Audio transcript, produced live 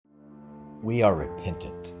We are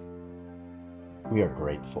repentant. We are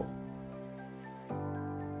grateful.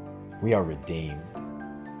 We are redeemed.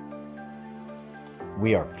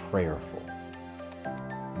 We are prayerful.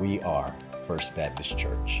 We are First Baptist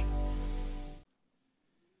Church.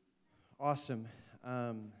 Awesome.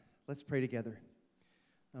 Let's pray together.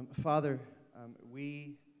 Father,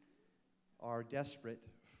 we are desperate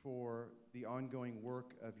for the ongoing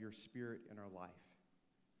work of your Spirit in our life.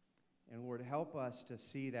 And Lord, help us to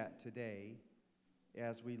see that today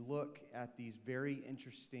as we look at these very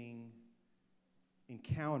interesting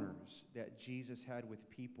encounters that Jesus had with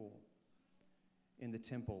people in the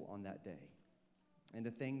temple on that day and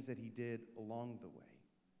the things that he did along the way.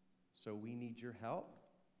 So we need your help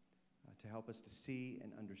to help us to see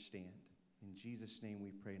and understand. In Jesus' name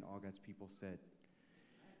we pray, and all God's people said,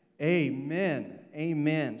 Amen.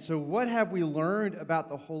 Amen. So what have we learned about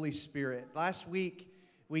the Holy Spirit? Last week,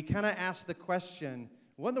 we kind of asked the question,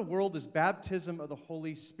 what in the world does baptism of the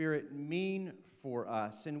Holy Spirit mean for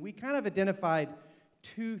us? And we kind of identified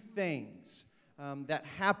two things that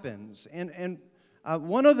happens. And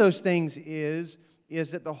one of those things is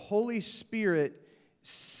that the Holy Spirit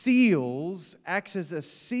acts as a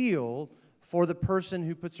seal for the person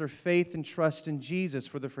who puts their faith and trust in Jesus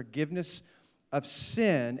for the forgiveness of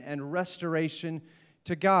sin and restoration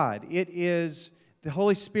to God. The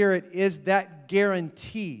Holy Spirit is that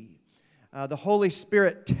guarantee. The Holy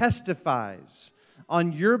Spirit testifies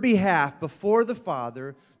on your behalf before the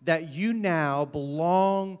Father that you now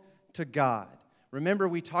belong to God. Remember,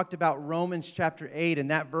 we talked about Romans chapter 8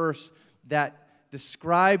 and that verse that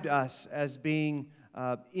described us as being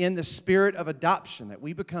in the spirit of adoption, that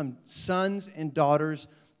we become sons and daughters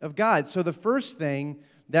of God. So the first thing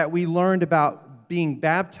that we learned about being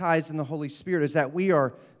baptized in the Holy Spirit is that we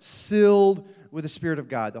are sealed with the Spirit of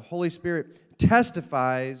God. The Holy Spirit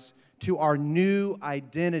testifies to our new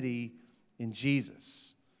identity in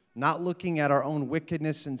Jesus. Not looking at our own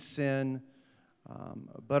wickedness and sin,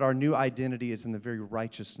 but our new identity is in the very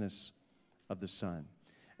righteousness of the Son.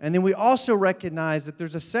 And then we also recognize that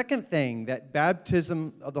there's a second thing that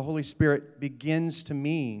baptism of the Holy Spirit begins to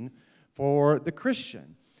mean for the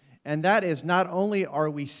Christian. And that is, not only are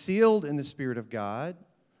we sealed in the Spirit of God,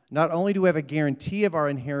 not only do we have a guarantee of our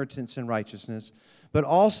inheritance and righteousness, but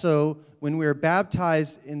also when we are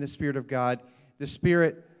baptized in the Spirit of God, the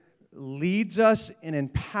Spirit leads us and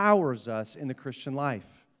empowers us in the Christian life.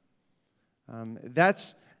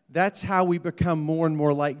 That's how we become more and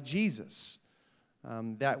more like Jesus.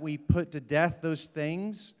 That we put to death those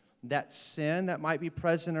things, that sin that might be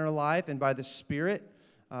present in our life, and by the Spirit,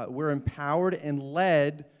 we're empowered and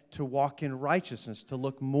led to walk in righteousness, to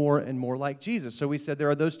look more and more like Jesus. So we said there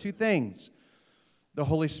are those two things. The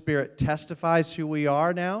Holy Spirit testifies who we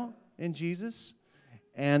are now in Jesus,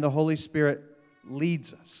 and the Holy Spirit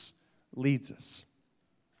leads us.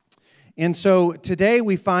 And so today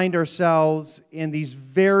we find ourselves in these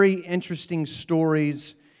very interesting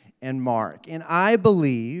stories in Mark. And I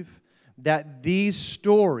believe that these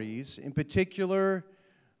stories, in particular,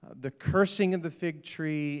 the cursing of the fig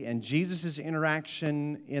tree and Jesus'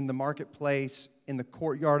 interaction in the marketplace, in the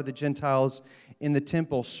courtyard of the Gentiles, in the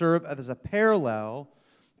temple, serve as a parallel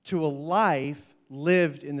to a life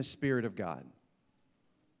lived in the Spirit of God.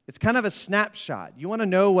 It's kind of a snapshot. You want to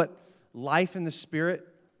know what life in the Spirit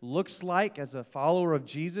looks like as a follower of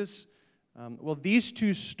Jesus? Well, these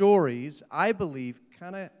two stories, I believe,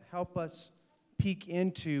 kind of help us peek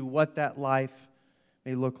into what that life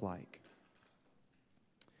may look like.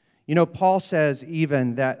 You know, Paul says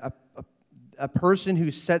even that a person who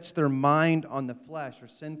sets their mind on the flesh or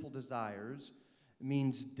sinful desires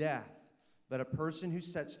means death. But a person who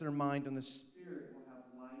sets their mind on the Spirit will have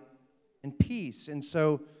life and peace. And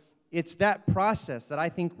so it's that process that I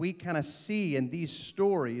think we kind of see in these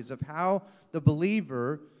stories of how the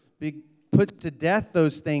believer puts to death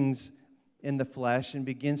those things in the flesh and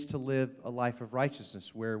begins to live a life of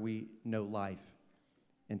righteousness where we know life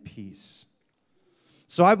and peace.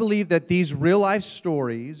 So I believe that these real-life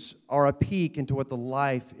stories are a peek into what the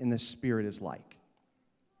life in the Spirit is like.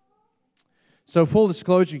 So full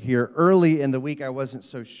disclosure here, early in the week I wasn't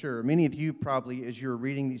so sure. Many of you probably, as you were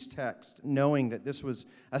reading these texts, knowing that this was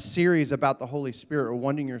a series about the Holy Spirit, are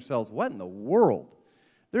wondering yourselves, what in the world?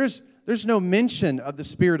 There's no mention of the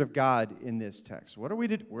Spirit of God in this text. What are we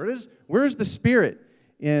to do? Where's the Spirit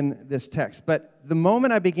in this text? But the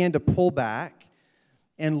moment I began to pull back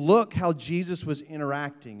and look how Jesus was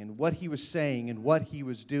interacting and what he was saying and what he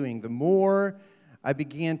was doing, the more I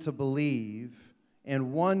began to believe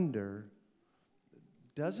and wonder,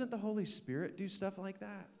 doesn't the Holy Spirit do stuff like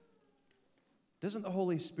that? Doesn't the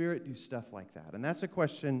Holy Spirit do stuff like that? And that's a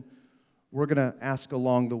question we're going to ask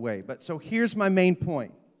along the way. But so here's my main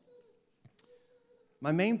point.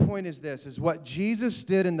 My main point is this, is what Jesus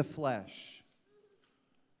did in the flesh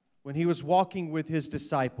when he was walking with his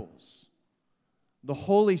disciples, the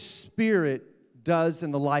Holy Spirit does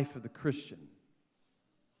in the life of the Christian.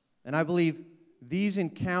 And I believe these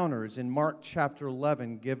encounters in Mark chapter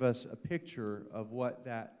 11 give us a picture of what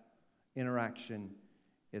that interaction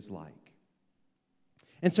is like.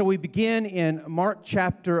 And so we begin in Mark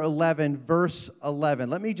chapter 11, verse 11.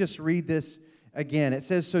 Let me just read this again. It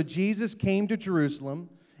says, "So Jesus came to Jerusalem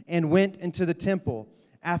and went into the temple.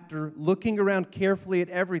 After looking around carefully at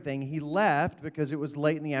everything, he left because it was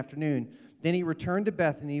late in the afternoon. Then he returned to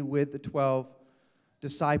Bethany with the 12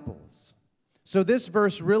 disciples." So this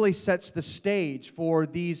verse really sets the stage for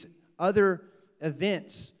these other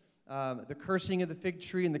events, the cursing of the fig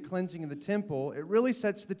tree and the cleansing of the temple. It really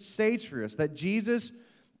sets the stage for us that Jesus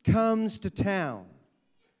comes to town.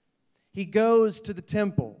 He goes to the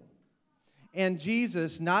temple. And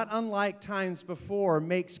Jesus, not unlike times before,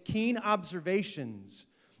 makes keen observations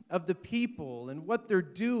of the people and what they're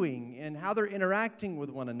doing and how they're interacting with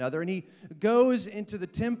one another. And he goes into the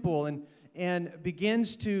temple and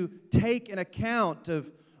begins to take an account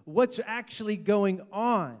of what's actually going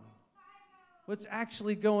on. What's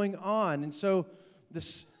actually going on. And so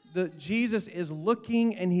Jesus is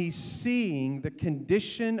looking and he's seeing the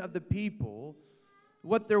condition of the people,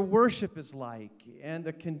 what their worship is like, and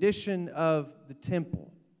the condition of the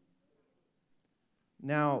temple.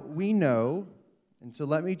 Now, we know, and so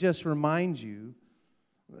let me just remind you,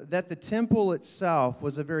 that the temple itself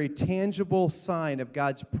was a very tangible sign of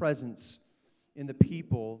God's presence in the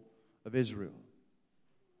people of Israel.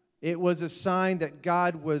 It was a sign that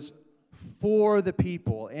God was for the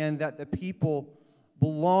people and that the people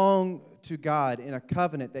belonged to God in a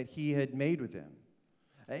covenant that he had made with them.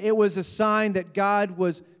 It was a sign that God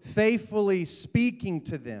was faithfully speaking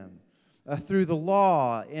to them through the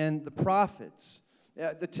law and the prophets.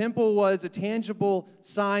 The temple was a tangible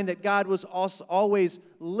sign that God was also always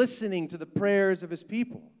listening to the prayers of his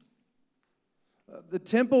people. The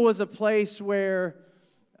temple was a place where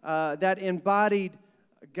that embodied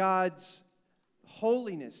God's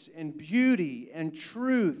holiness and beauty and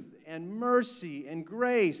truth and mercy and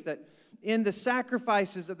grace, that in the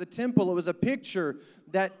sacrifices of the temple, it was a picture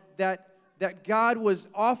that God was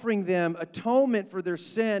offering them atonement for their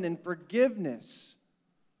sin and forgiveness.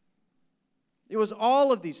 It was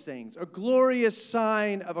all of these things, a glorious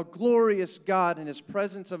sign of a glorious God and his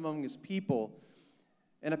presence among his people,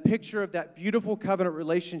 and a picture of that beautiful covenant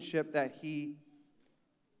relationship that he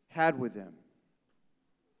had with them.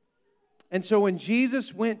 And so when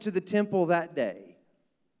Jesus went to the temple that day,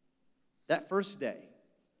 that first day,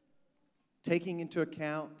 taking into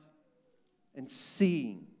account and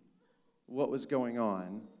seeing what was going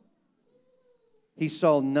on, he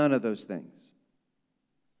saw none of those things.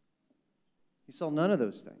 He saw none of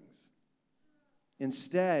those things.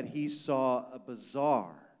 Instead, he saw a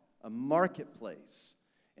bazaar, a marketplace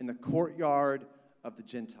in the courtyard of the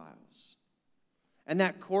Gentiles. And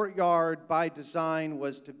that courtyard, by design,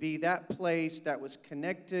 was to be that place that was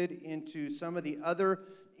connected into some of the other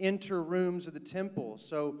inner rooms of the temple.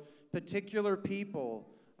 So particular people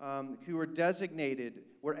who were designated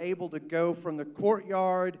were able to go from the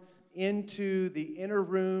courtyard into the inner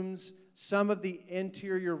rooms, some of the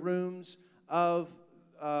interior rooms of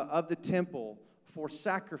the temple for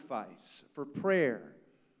sacrifice, for prayer.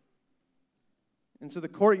 And so the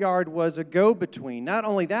courtyard was a go-between. Not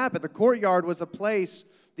only that, but the courtyard was a place,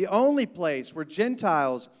 the only place where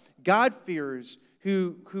Gentiles, God-fearers,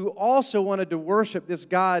 who also wanted to worship this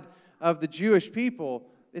God of the Jewish people,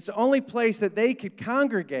 it's the only place that they could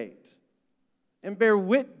congregate and bear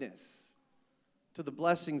witness to the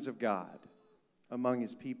blessings of God among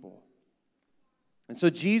his people. And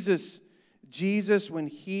so Jesus, when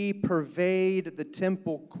he pervaded the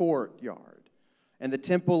temple courtyard and the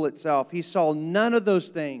temple itself, he saw none of those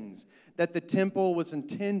things that the temple was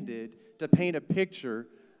intended to paint a picture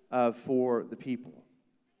of for the people.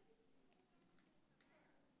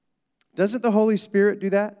 Doesn't the Holy Spirit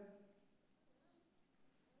do that?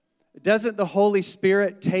 Doesn't the Holy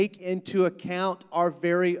Spirit take into account our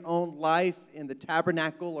very own life in the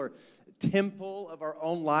tabernacle or temple of our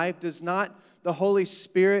own life? Does not the Holy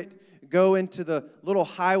Spirit go into the little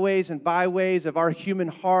highways and byways of our human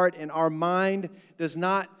heart and our mind? Does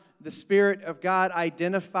not the Spirit of God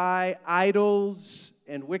identify idols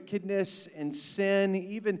and wickedness and sin,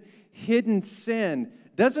 even hidden sin?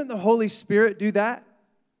 Doesn't the Holy Spirit do that?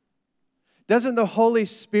 Doesn't the Holy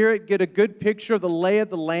Spirit get a good picture of the lay of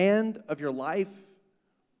the land of your life?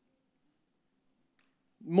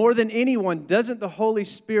 More than anyone, doesn't the Holy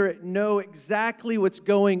Spirit know exactly what's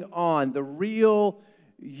going on, the real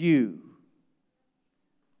you?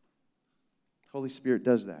 Holy Spirit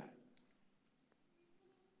does that.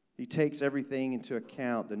 He takes everything into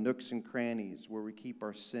account, the nooks and crannies where we keep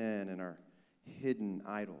our sin and our hidden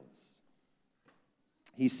idols.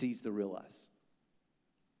 He sees the real us.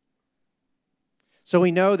 So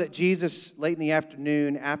we know that Jesus, late in the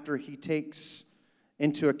afternoon, after he takes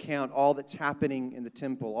into account all that's happening in the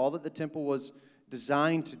temple, all that the temple was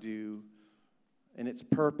designed to do and its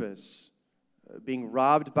purpose, being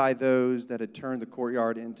robbed by those that had turned the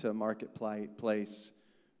courtyard into a marketplace,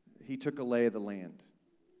 he took a lay of the land.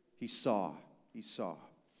 He saw.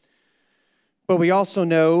 But we also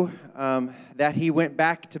know that he went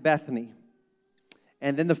back to Bethany,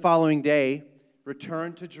 and then the following day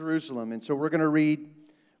returned to Jerusalem. And so we're going to read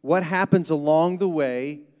what happens along the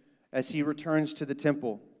way as he returns to the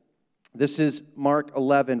temple. This is Mark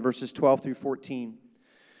 11, verses 12 through 14.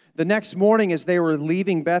 The next morning, as they were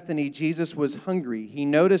leaving Bethany, Jesus was hungry. He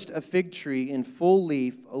noticed a fig tree in full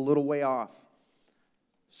leaf a little way off.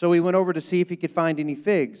 So he went over to see if he could find any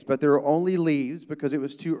figs, but there were only leaves because it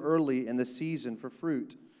was too early in the season for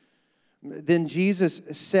fruit. Then Jesus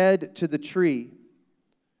said to the tree,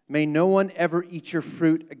 "May no one ever eat your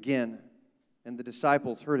fruit again." And the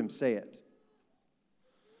disciples heard him say it.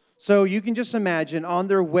 So you can just imagine on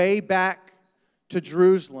their way back to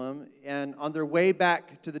Jerusalem and on their way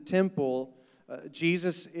back to the temple,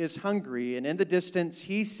 Jesus is hungry. And in the distance,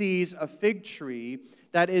 he sees a fig tree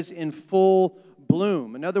that is in full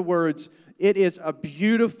bloom. In other words, it is a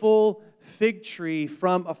beautiful fig tree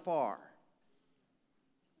from afar.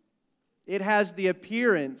 It has the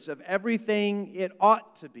appearance of everything it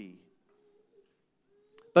ought to be.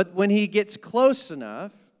 But when he gets close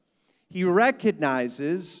enough, he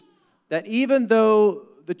recognizes that even though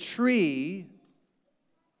the tree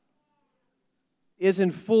is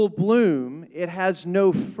in full bloom, it has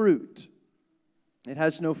no fruit. It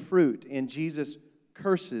has no fruit, and Jesus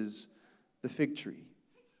curses the fig tree.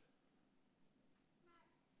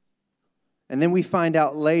 And then we find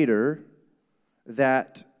out later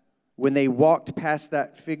that when they walked past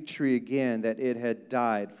that fig tree again, that it had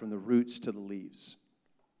died from the roots to the leaves.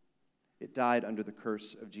 It died under the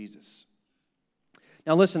curse of Jesus.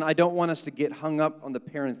 Now listen, I don't want us to get hung up on the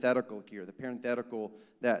parenthetical here. The parenthetical,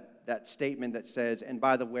 that statement that says, and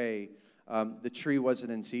by the way, the tree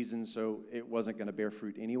wasn't in season, so it wasn't going to bear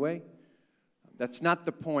fruit anyway. That's not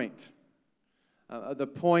the point. The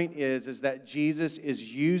point is that Jesus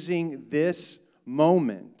is using this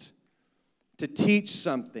moment to teach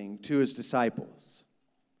something to his disciples.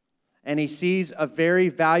 And he sees a very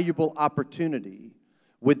valuable opportunity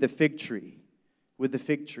with the fig tree.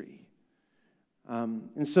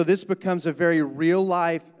 And so this becomes a very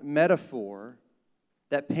real-life metaphor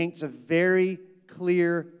that paints a very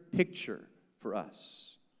clear picture for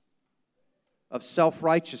us of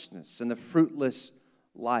self-righteousness and the fruitless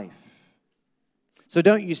life. So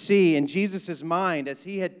don't you see, in Jesus' mind, as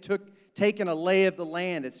he had taken a lay of the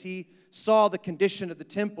land, as he saw the condition of the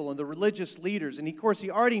temple and the religious leaders, and of course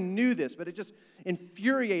he already knew this, but it just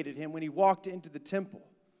infuriated him when he walked into the temple.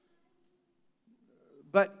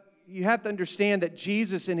 But you have to understand that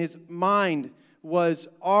Jesus in his mind was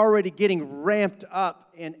already getting ramped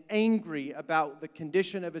up and angry about the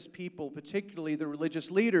condition of his people, particularly the religious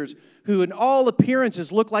leaders, who in all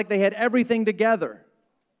appearances looked like they had everything together.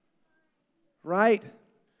 Right?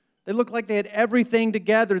 They looked like they had everything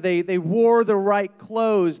together. They wore the right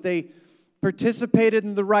clothes. They participated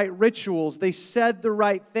in the right rituals. They said the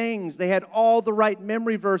right things. They had all the right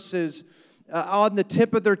memory verses on the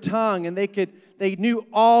tip of their tongue, and they knew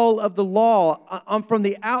all of the law. From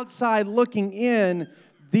the outside looking in,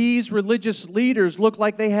 these religious leaders looked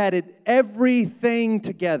like they had everything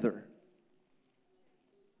together.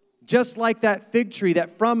 Just like that fig tree,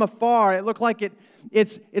 that from afar, it looked like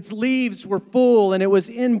its leaves were full and it was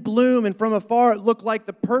in bloom, and from afar it looked like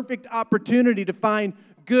the perfect opportunity to find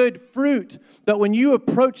good fruit. But when you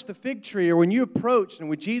approach the fig tree, or when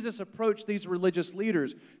Jesus approached these religious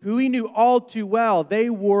leaders, who he knew all too well, they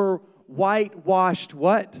were whitewashed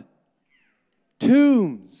what?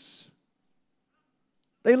 Tombs.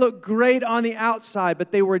 They looked great on the outside,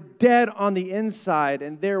 but they were dead on the inside,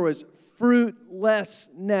 and there was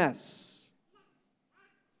fruitlessness.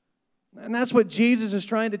 And that's what Jesus is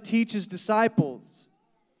trying to teach his disciples.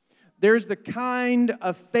 There's the kind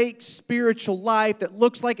of fake spiritual life that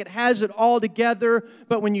looks like it has it all together,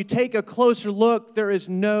 but when you take a closer look, there is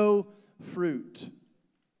no fruit.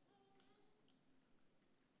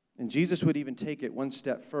 And Jesus would even take it one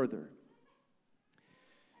step further.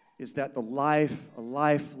 is that a life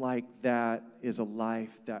like that is a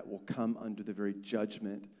life that will come under the very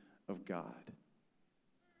judgment of God.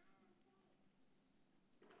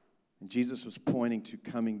 And Jesus was pointing to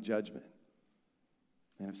coming judgment.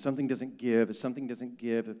 And if something doesn't give,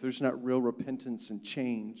 if there's not real repentance and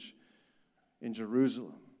change in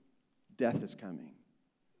Jerusalem, death is coming.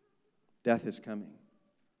 Death is coming.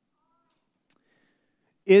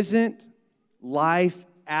 Isn't life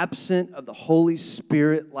absent of the Holy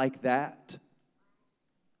Spirit like that?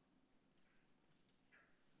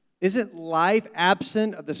 Isn't life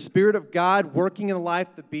absent of the Spirit of God working in the life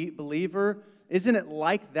of the believer? Isn't it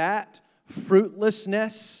like that?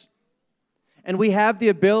 Fruitlessness. And we have the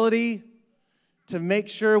ability to make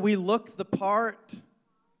sure we look the part.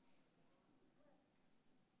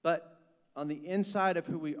 But on the inside of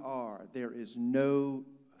who we are, there is no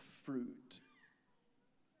fruit.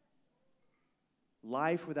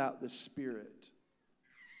 Life without the Spirit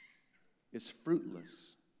is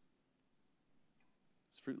fruitless.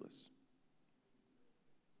 It's fruitless.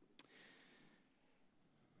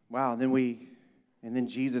 Wow, and then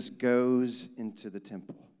Jesus goes into the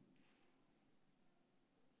temple.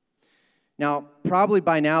 Now, probably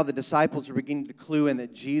by now the disciples are beginning to clue in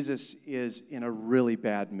that Jesus is in a really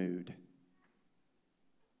bad mood.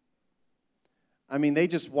 I mean, they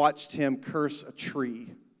just watched him curse a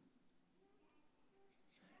tree.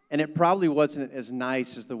 And it probably wasn't as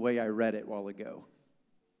nice as the way I read it a while ago.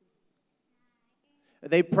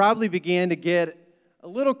 They probably began to get a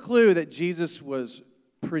little clue that Jesus was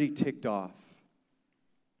pretty ticked off.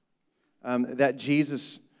 That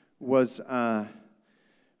Jesus was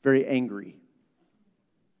very angry.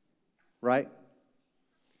 Right?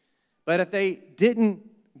 But if they didn't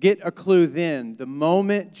get a clue then, the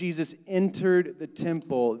moment Jesus entered the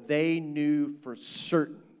temple, they knew for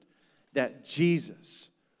certain that Jesus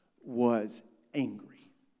was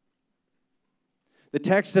angry. The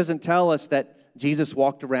text doesn't tell us that Jesus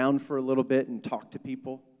walked around for a little bit and talked to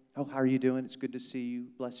people. Oh, how are you doing? It's good to see you.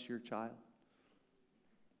 Bless your child.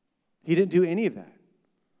 He didn't do any of that.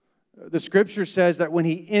 The scripture says that when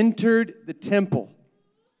he entered the temple,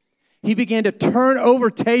 he began to turn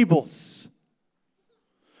over tables.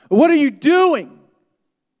 What are you doing?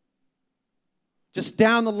 Just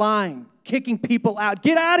down the line, kicking people out.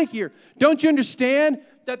 Get out of here. Don't you understand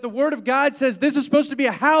that the Word of God says this is supposed to be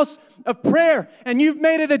a house of prayer, and you've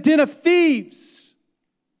made it a den of thieves?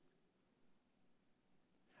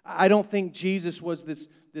 I don't think Jesus was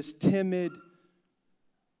this timid.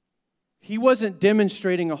 He wasn't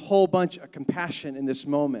demonstrating a whole bunch of compassion in this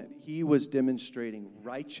moment. He was demonstrating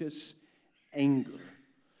righteous anger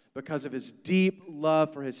because of his deep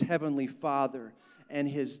love for his heavenly Father and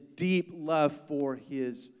his deep love for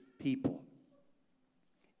his people,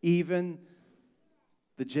 even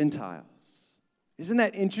the Gentiles. Isn't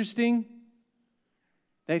that interesting?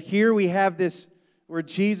 That here we have this where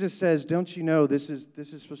Jesus says, don't you know this is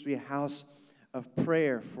supposed to be a house of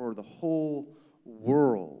prayer for the whole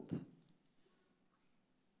world.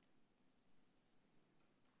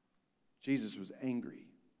 Jesus was angry.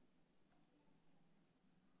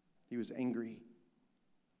 He was angry.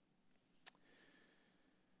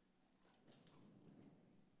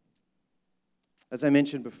 As I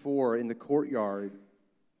mentioned before, in the courtyard,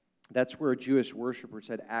 that's where Jewish worshipers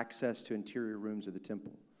had access to interior rooms of the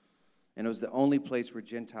temple. And it was the only place where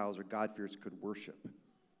Gentiles or God-fearers could worship.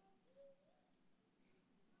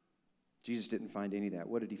 Jesus didn't find any of that.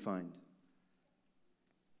 What did he find?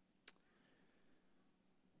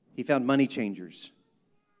 He found money changers.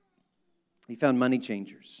 He found money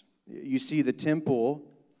changers. You see, the temple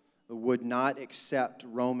would not accept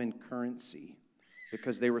Roman currency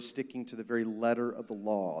because they were sticking to the very letter of the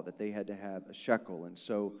law that they had to have a shekel. And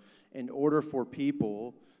so in order for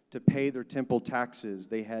people to pay their temple taxes,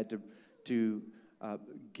 they had to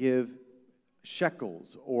give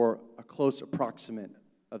shekels, or a close approximate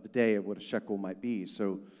of the day of what a shekel might be.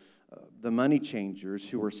 So the money changers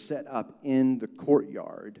who were set up in the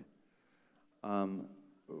courtyard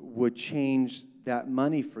would change that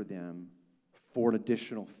money for them for an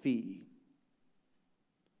additional fee.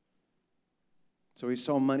 So he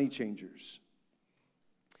saw money changers.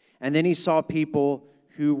 And then he saw people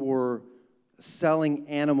who were selling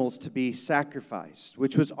animals to be sacrificed,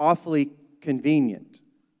 which was awfully convenient.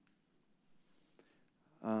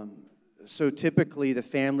 So typically the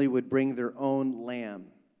family would bring their own lamb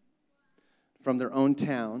from their own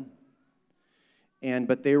town,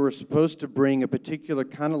 but they were supposed to bring a particular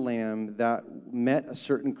kind of lamb that met a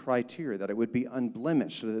certain criteria, that it would be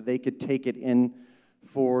unblemished, so that they could take it in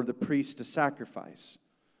for the priest to sacrifice.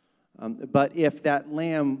 But if that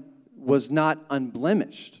lamb was not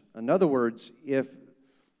unblemished, in other words, if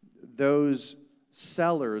those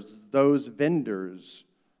sellers, those vendors,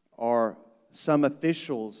 or some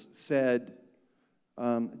officials said,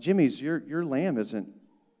 Jimmy's, your lamb isn't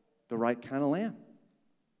the right kind of lamb.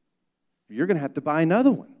 You're going to have to buy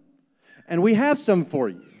another one. And we have some for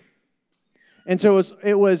you. And so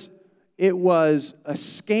it was a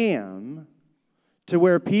scam to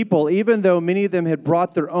where people, even though many of them had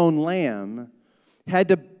brought their own lamb, had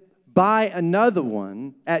to buy another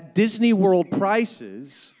one at Disney World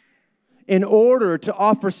prices in order to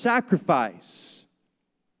offer sacrifice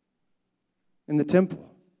in the temple.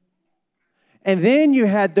 And then you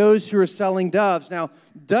had those who were selling doves. Now,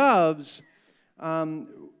 doves,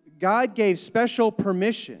 God gave special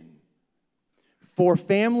permission for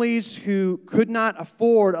families who could not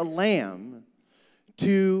afford a lamb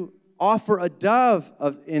to offer a dove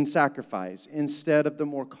in sacrifice instead of the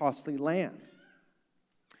more costly lamb.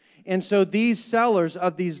 And so these sellers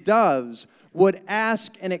of these doves would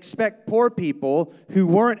ask and expect poor people who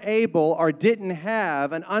weren't able or didn't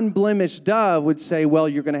have an unblemished dove would say, well,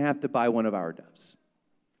 you're going to have to buy one of our doves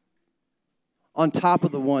on top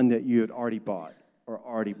of the one that you had already bought or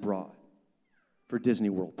already brought for Disney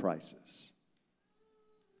World prices.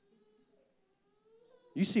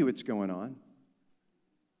 You see what's going on.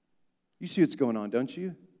 You see what's going on, don't you?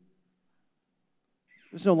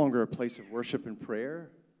 It was no longer a place of worship and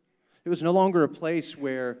prayer. It was no longer a place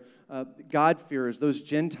where God-fearers, those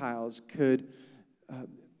Gentiles, could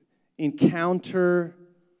encounter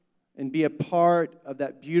and be a part of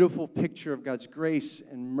that beautiful picture of God's grace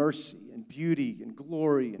and mercy and beauty and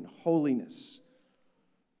glory and holiness,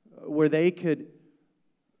 where they could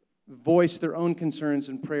voice their own concerns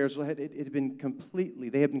and prayers. They had been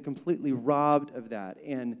completely robbed of that.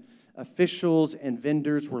 And officials and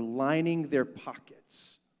vendors were lining their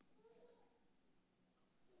pockets.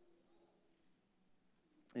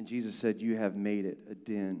 And Jesus said, you have made it a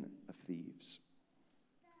den of thieves.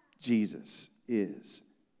 Jesus is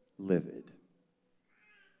livid.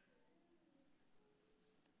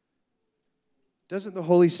 Doesn't the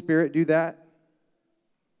Holy Spirit do that?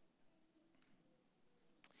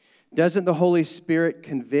 Doesn't the Holy Spirit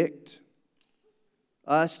convict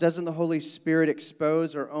us? Doesn't the Holy Spirit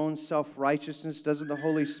expose our own self-righteousness? Doesn't the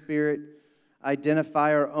Holy Spirit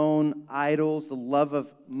identify our own idols, the love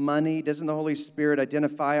of money? Doesn't the Holy Spirit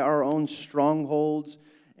identify our own strongholds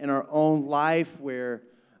in our own life where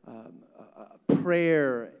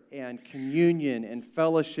prayer and communion and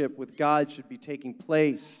fellowship with God should be taking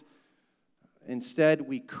place? Instead,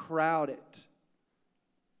 we crowd it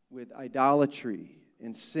with idolatry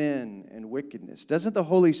and sin and wickedness. Doesn't the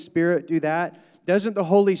Holy Spirit do that? Doesn't the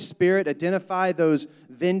Holy Spirit identify those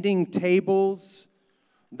vending tables,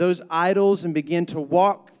 those idols, and begin to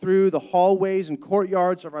walk through the hallways and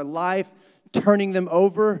courtyards of our life, turning them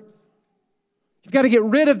over? You've got to get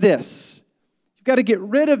rid of this. You've got to get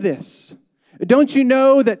rid of this. Don't you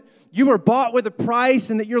know that you were bought with a price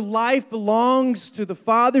and that your life belongs to the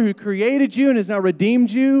Father who created you and has now redeemed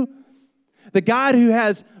you? The God who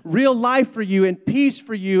has real life for you and peace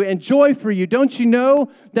for you and joy for you. Don't you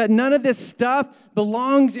know that none of this stuff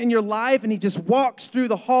belongs in your life, and He just walks through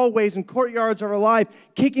the hallways and courtyards of our life,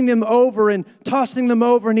 kicking them over and tossing them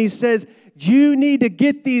over, and He says, you need to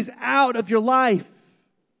get these out of your life.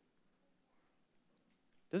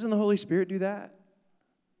 Doesn't the Holy Spirit do that?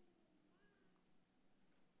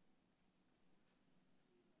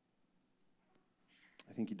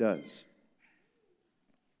 I think He does.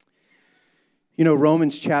 You know,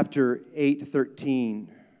 Romans chapter 8:13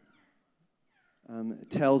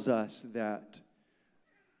 tells us that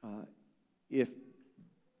if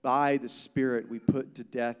by the Spirit we put to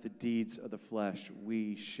death the deeds of the flesh,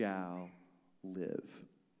 we shall live.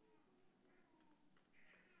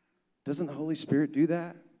 Doesn't the Holy Spirit do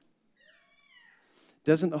that?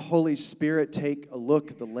 Doesn't the Holy Spirit take a look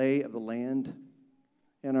at the lay of the land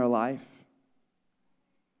in our life?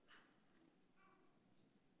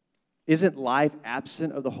 Isn't life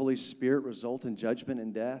absent of the Holy Spirit result in judgment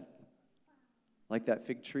and death? Like that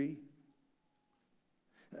fig tree?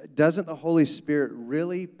 Doesn't the Holy Spirit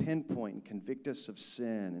really pinpoint and convict us of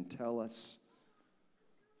sin and tell us,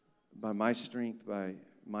 by my strength, by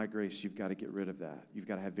my grace, you've got to get rid of that. You've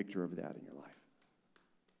got to have victory over that in your life.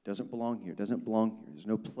 Doesn't belong here. Doesn't belong here. There's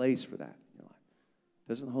no place for that in your life.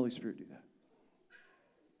 Doesn't the Holy Spirit do that?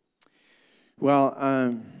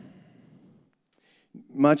 Well,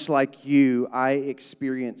 much like you, I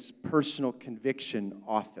experience personal conviction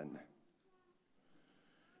often.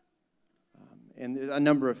 And a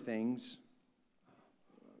number of things.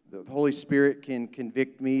 The Holy Spirit can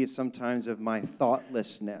convict me sometimes of my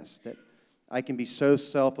thoughtlessness, that I can be so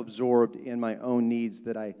self-absorbed in my own needs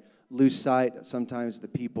that I lose sight sometimes of the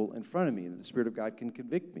people in front of me, and the Spirit of God can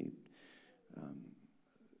convict me.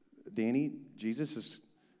 Danny, Jesus has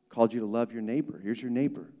called you to love your neighbor. Here's your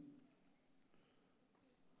neighbor.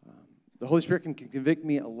 The Holy Spirit can convict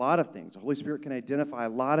me a lot of things. The Holy Spirit can identify a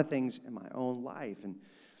lot of things in my own life.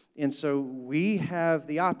 And so we have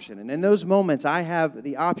the option. And in those moments, I have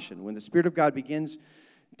the option. When the Spirit of God begins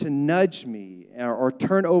to nudge me or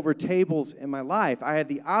turn over tables in my life, I have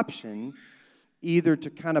the option either to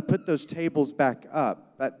kind of put those tables back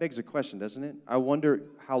up. That begs a question, doesn't it? I wonder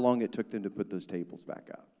how long it took them to put those tables back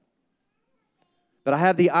up. But I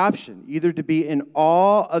have the option either to be in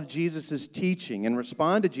awe of Jesus' teaching and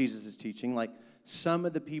respond to Jesus' teaching like some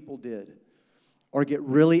of the people did, or get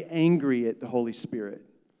really angry at the Holy Spirit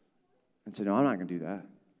and say, no, I'm not going to do that.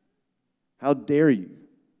 How dare you?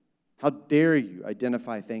 How dare you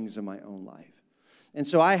identify things in my own life? And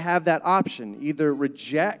so I have that option, either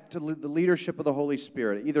reject the leadership of the Holy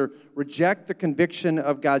Spirit, either reject the conviction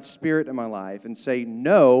of God's Spirit in my life and say,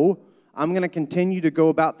 no, I'm going to continue to go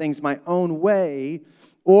about things my own way,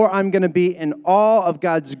 or I'm going to be in awe of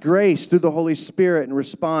God's grace through the Holy Spirit and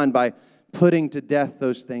respond by putting to death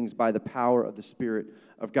those things by the power of the Spirit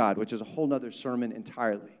of God, which is a whole other sermon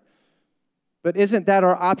entirely. But isn't that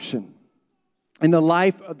our option in the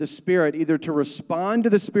life of the Spirit, either to respond to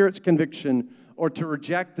the Spirit's conviction or to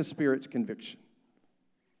reject the Spirit's conviction?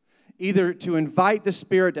 Either to invite the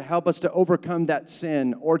Spirit to help us to overcome that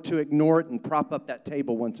sin or to ignore it and prop up that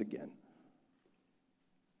table once again,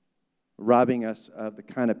 robbing us of the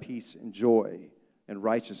kind of peace and joy and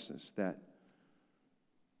righteousness that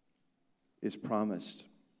is promised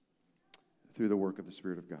through the work of the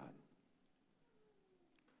Spirit of God.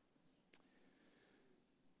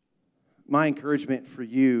 My encouragement for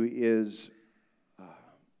you is,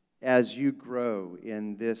 as you grow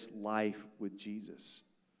in this life with Jesus,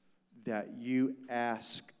 that you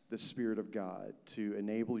ask the Spirit of God to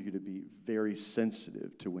enable you to be very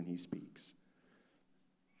sensitive to when He speaks,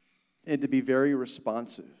 and to be very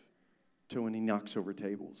responsive to when He knocks over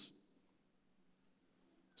tables,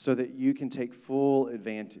 so that you can take full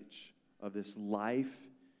advantage of this life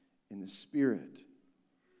in the Spirit,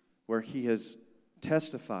 where He has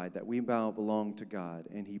testified that we now belong to God,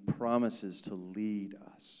 and He promises to lead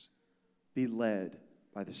us. Be led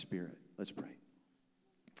by the Spirit. Let's pray.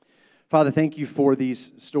 Father, thank you for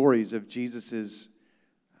these stories of Jesus'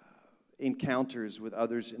 encounters with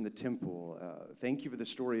others in the temple. Thank you for the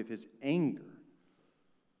story of His anger.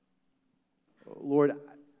 Lord,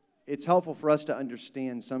 it's helpful for us to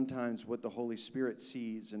understand sometimes what the Holy Spirit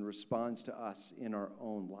sees and responds to us in our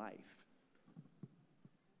own life,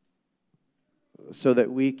 so that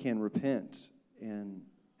we can repent and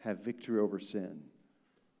have victory over sin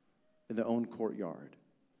in the own courtyard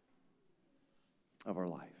of our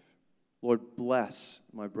life. Lord, bless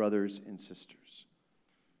my brothers and sisters.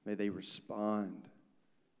 May they respond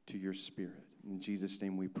to your Spirit. In Jesus'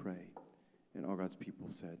 name we pray. And all God's people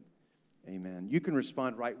said, amen. You can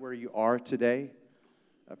respond right where you are today.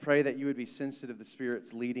 I pray that you would be sensitive to the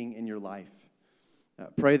Spirit's leading in your life.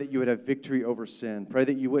 Pray that you would have victory over sin. Pray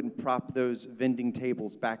that you wouldn't prop those vending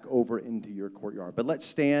tables back over into your courtyard. But let's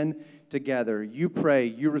stand together. You pray,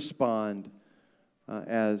 you respond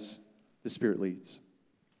as the Spirit leads.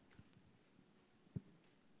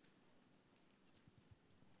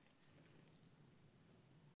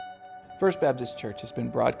 First Baptist Church has been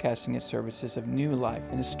broadcasting its services of new life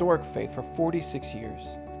and historic faith for 46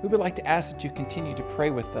 years. We would like to ask that you continue to pray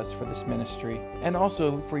with us for this ministry and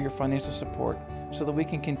also for your financial support so that we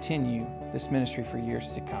can continue this ministry for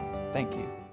years to come. Thank you.